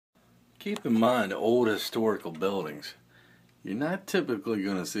Keep in mind, old historical buildings, you're not typically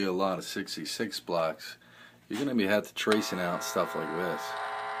going to see a lot of 66 blocks. You're going to have to tracing out stuff like this.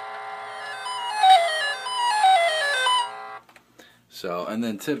 So, and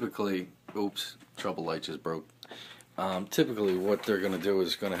then typically, oops, trouble light just broke. Typically what they're going to do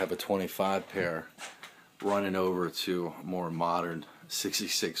is going to have a 25 pair running over to a more modern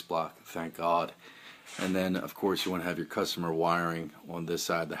 66 block, thank God. And then of course you want to have your customer wiring on this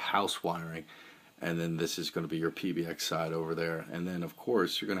side, the house wiring, and then this is going to be your PBX side over there. And then of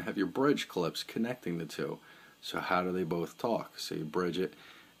course you're going to have your bridge clips connecting the two. So how do they both talk? So you bridge it,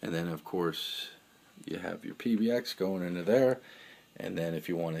 and then of course you have your PBX going into there. And then if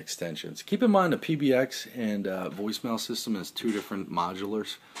you want extensions, keep in mind the PBX and voicemail system is two different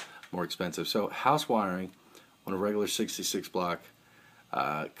modulars, more expensive. So house wiring on a regular 66 block,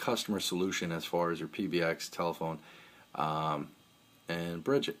 customer solution as far as your PBX telephone, and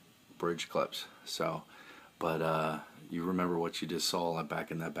bridge clips. So, but you remember what you just saw back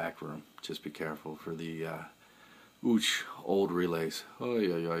in that back room. Just be careful for the old relays.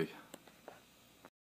 Oy, oy, oy.